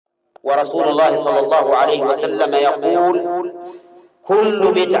ورسول الله صلى الله عليه وسلم يقول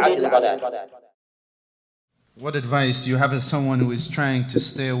كل بدعة ضلالة. What advice do you have as someone who is trying to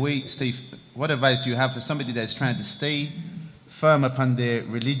what advice do you have for somebody that is trying to stay firm upon their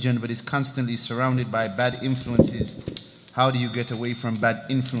religion but is constantly surrounded by bad influences? How do you get away from bad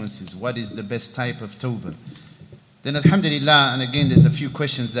influences? What is the best type of tawbah? Then alhamdulillah, and again there's a few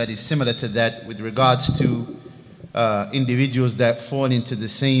questions that is similar to that with regards to individuals that fall into the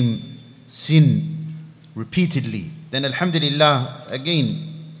same sin repeatedly. Then alhamdulillah,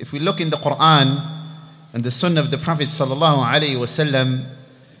 again, if we look in the Quran and the Sunnah of the Prophet sallallahu alaihi wasallam,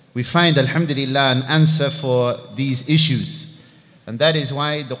 we find alhamdulillah an answer for these issues. And that is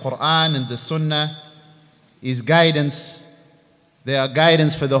why the Quran and the Sunnah is guidance. They are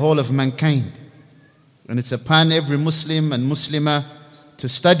guidance for the whole of mankind. And it's upon every Muslim and Muslimah to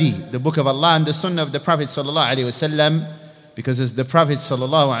study the book of Allah and the Sunnah of the Prophet sallallahu alaihi wasallam, because as the Prophet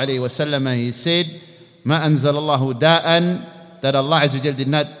sallallahu alaihi wasallam, he said, "Ma anzalallahu da'an," that Allah Azza wa Jal did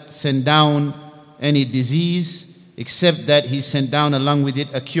not send down any disease except that He sent down along with it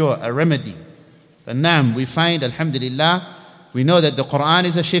a cure, a remedy. And now we find, alhamdulillah, we know that the Quran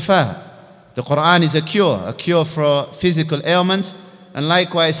is a shifa. The Quran is a cure for physical ailments and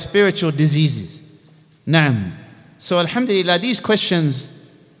likewise spiritual diseases. Naam. So alhamdulillah, these questions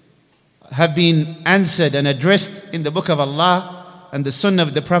have been answered and addressed in the book of Allah and the Sunnah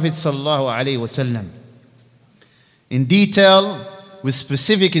of the Prophet sallallahu alaihi wasallam in detail with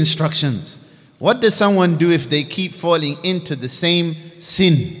specific instructions. What does someone do if they keep falling into the same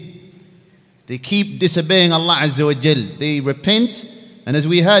sin? They keep disobeying Allah Azza wa Jal. They repent, and as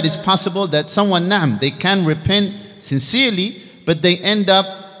we heard, it's possible that someone, they can repent sincerely, but they end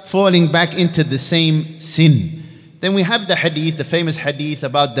up falling back into the same sin. Then we have the hadith, the famous hadith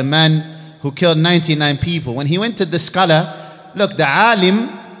about the man who killed 99 people. When he went to the scholar, look, the alim,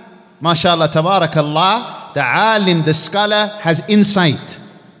 mashallah, tabarakallah, the alim, the scholar has insight.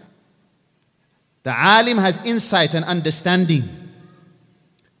 The alim has insight and understanding.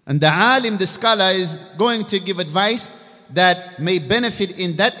 And the alim, the scholar, is going to give advice that may benefit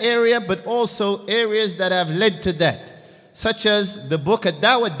in that area, but also areas that have led to that. Such as the book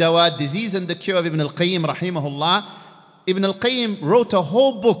Ad-Dawa Dawa, Disease and the Cure of Ibn al-Qayyim rahimahullah. Ibn al-Qayyim wrote a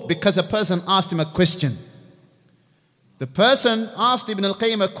whole book because a person asked him a question. The person asked Ibn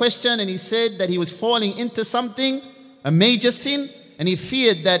al-Qayyim a question and he said that he was falling into something, a major sin, and he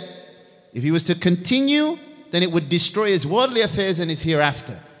feared that if he was to continue, then it would destroy his worldly affairs and his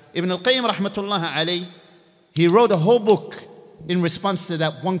hereafter. Ibn al-Qayyim rahmatullah alayh, he wrote a whole book in response to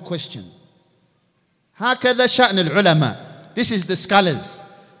that one question. هكذا شأن العلماء. This is the scholars.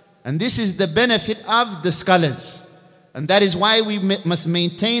 And this is the benefit of the scholars. And that is why we must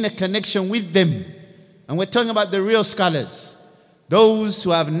maintain a connection with them. And we're talking about the real scholars. Those who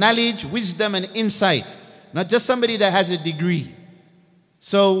have knowledge, wisdom and insight. Not just somebody that has a degree.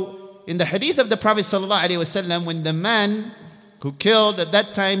 So, in the hadith of the Prophet ﷺ, when the man who killed, at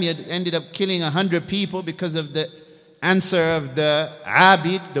that time he had ended up killing 100 people because of the answer of the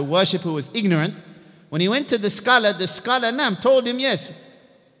abid, the worshipper who was ignorant. When he went to the scholar told him, yes,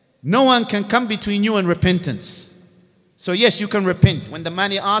 no one can come between you and repentance. So yes, you can repent. When the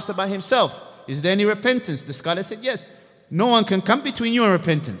man asked about himself, is there any repentance? The scholar said, yes, no one can come between you and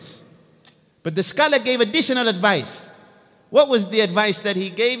repentance. But the scholar gave additional advice. What was the advice that he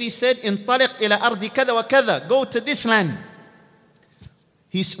gave? He said, انطلق إلى أرض كذا وكذا. Go to this land.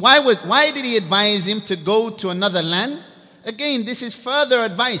 Why did he advise him to go to another land? Again, this is further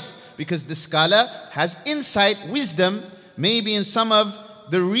advice. Because the scholar has insight, wisdom, maybe in some of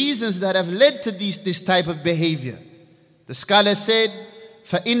the reasons that have led to this type of behavior. The scholar said,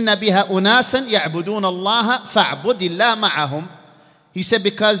 فَإِنَّ بِهَا أُنَاسًا يَعْبُدُونَ اللَّهَ فَاعْبُدِ اللَّهَ مَعَهُمْ. He said,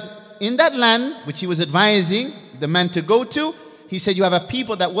 because in that land, which he was advising the man to go to, he said, you have a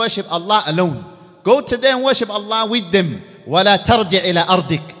people that worship Allah alone. Go to them and worship Allah with them. وَلَا تَرْجِعْ إِلَىٰ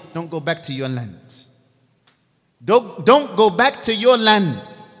أَرْضِكَ. Don't go back to your land. Don't go back to your land.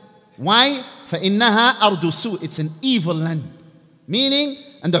 Why? فَإِنَّهَا أَرْضُ سُوءٍ. It's an evil land. Meaning,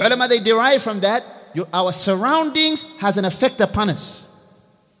 and the ulama, they derive from that, our surroundings has an effect upon us.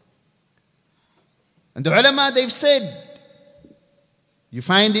 And the ulama, they've said, you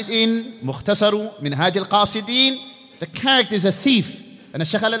find it in Mukhtasaru Minhaj al-Qasideen, the character is a thief. And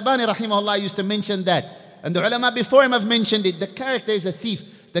Shaykh al-Albani rahimahullah used to mention that. And the ulama before him have mentioned it, the character is a thief.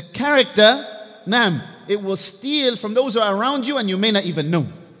 The character, it will steal from those who are around you and you may not even know.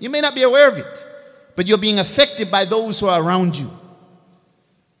 You may not be aware of it, but you're being affected by those who are around you.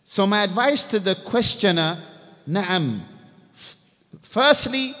 So my advice to the questioner,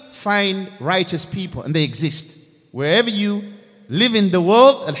 firstly, find righteous people, and they exist. Wherever you live in the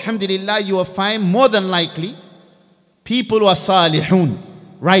world, alhamdulillah, you will find more than likely people who are salihun,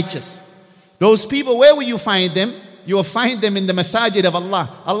 righteous. Those people, where will you find them? You will find them in the masajid of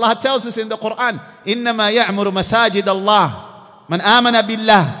Allah. Allah tells us in the Quran, إِنَّمَا يَعْمُرُ مَسَاجِدَ اللَّهِ مَنْ آمَنَ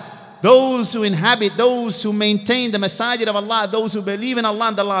بِاللَّهِ. Those who inhabit, those who maintain the masajid of Allah, those who believe in Allah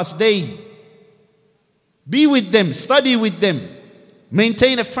on the last day. Be with them, study with them,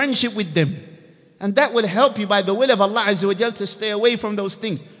 maintain a friendship with them. And that will help you by the will of Allah Azza wa Jal to stay away from those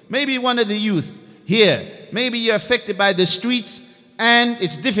things. Maybe one of the youth here, maybe you're affected by the streets and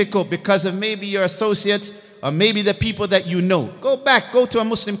it's difficult because of maybe your associates or maybe the people that you know. Go back, go to a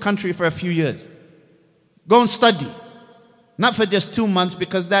Muslim country for a few years. Go and study. Not for just 2 months,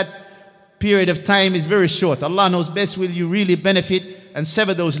 because that period of time is very short. Allah knows best will you really benefit and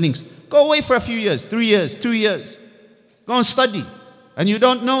sever those links. Go away for a few years, 3 years, 2 years. Go and study. And you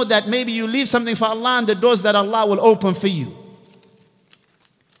don't know that maybe you leave something for Allah and the doors that Allah will open for you.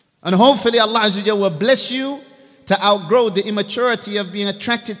 And hopefully Allah Azza wa Jalla will bless you to outgrow the immaturity of being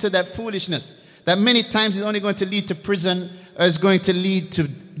attracted to that foolishness. That many times is only going to lead to prison, or is going to lead to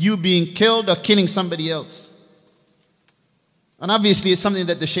you being killed or killing somebody else. And obviously it's something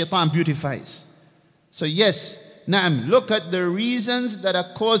that the shaitan beautifies. So yes, na'am, look at the reasons that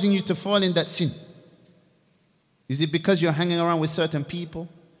are causing you to fall in that sin. Is it because you're hanging around with certain people?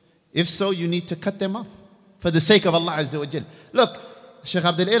 If so, you need to cut them off for the sake of Allah Azza wa Jal. Look, Shaykh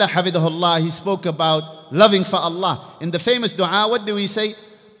Abdul Ilah Hafidahullah, he spoke about loving for Allah. In the famous dua, what do we say?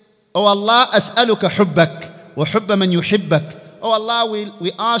 Oh Allah, as'aluka hubbak wa hubba man yuhibbak. Oh Allah,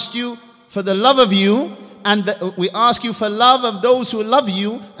 we ask you for the love of you, and we ask you for love of those who love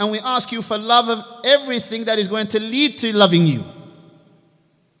you, and we ask you for love of everything that is going to lead to loving you.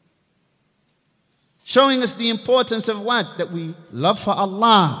 Showing us the importance of what? That we love for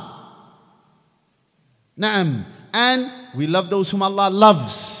Allah. Naam. And we love those whom Allah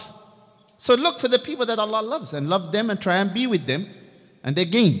loves. So look for the people that Allah loves and love them and try and be with them. And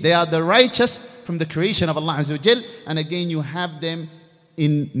again, they are the righteous from the creation of Allah Azza wa Jal. And again, you have them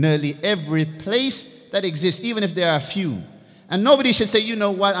in nearly every place that exists, even if there are few. And nobody should say, you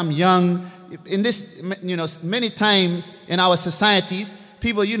know what, I'm young. In this, many times in our societies,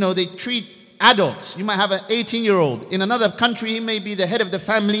 people, they treat adults. You might have an 18-year-old. In another country, he may be the head of the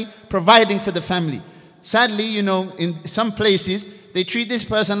family, providing for the family. Sadly, in some places, they treat this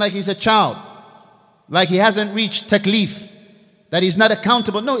person like he's a child, like he hasn't reached taklif, that he's not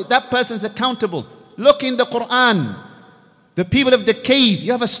accountable. No, that person's accountable. Look in the Quran. The people of the cave,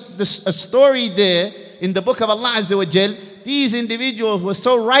 you have a story there in the book of Allah Azza wa Jal. These individuals were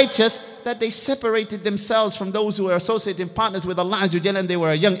so righteous that they separated themselves from those who were associating partners with Allah Azza wa Jal, and they were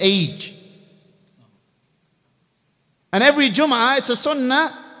a young age. And every Jum'ah, it's a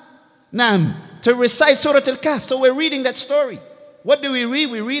sunnah, to recite Surah Al-Kahf. So we're reading that story. What do we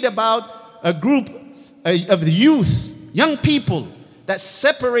read? We read about a group of the youth, young people, that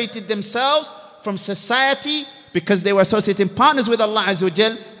separated themselves from society because they were associating partners with Allah Azza wa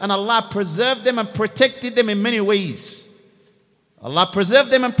Jal, and Allah preserved them and protected them in many ways. Allah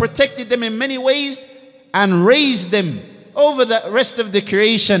preserved them and protected them in many ways and raised them over the rest of the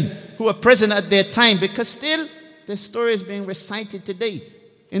creation who were present at their time, because still their story is being recited today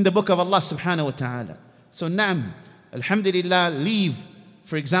in the book of Allah subhanahu wa ta'ala. So na'am, alhamdulillah, leave,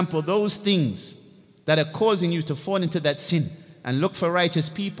 for example, those things that are causing you to fall into that sin, and look for righteous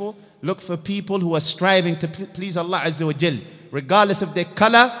people. Look for people who are striving to please Allah Azza wa Jal, regardless of their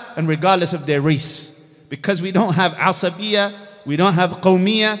color and regardless of their race. Because we don't have asabiyah, we don't have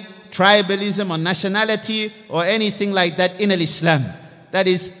qawmiyah, tribalism or nationality or anything like that in Islam. That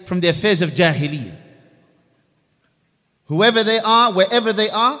is from the affairs of Jahiliyyah. Whoever they are, wherever they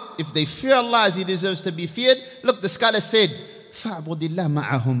are, if they fear Allah as He deserves to be feared. Look, the scholar said, فَعْبُدِ اللَّهَ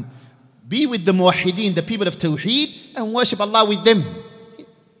مَعَهُمْ. Be with the muwahideen, the people of Tawheed, and worship Allah with them.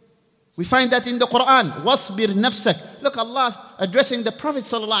 We find that in the Quran. وَاصْبِرْ نَفْسَكَ. Look, Allah addressing the Prophet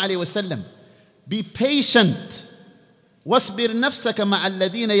sallallahu alaihi wasallam. Be patient. وَاصْبِرْ نَفْسَكَ مَعَ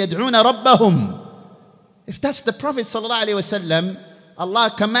الَّذِينَ يَدْعُونَ رَبَّهُمْ. If that's the Prophet sallallahu alaihi wasallam,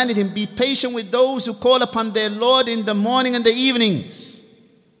 Allah commanded him, be patient with those who call upon their Lord in the morning and the evenings.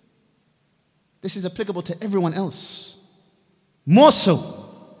 This is applicable to everyone else. More so,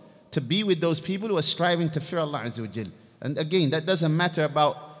 to be with those people who are striving to fear Allah Azza wa Jal. And again, that doesn't matter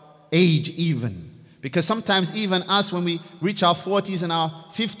about age even. Because sometimes even us, when we reach our 40s and our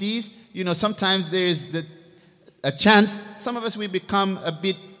 50s, sometimes there is a chance, some of us, we become a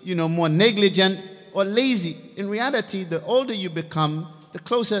bit, more negligent or lazy. In reality, the older you become, the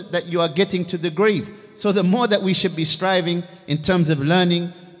closer that you are getting to the grave. So the more that we should be striving in terms of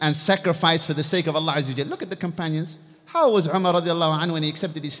learning and sacrifice for the sake of Allah Azza wa Jalla. Look at the companions, How was Umar radiallahu anhu when he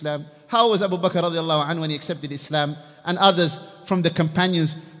accepted Islam? How was Abu Bakr radiallahu anhu when he accepted Islam? And others from the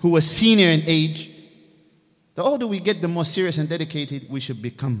companions who were senior in age. The older we get, the more serious and dedicated we should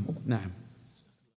become. Naam.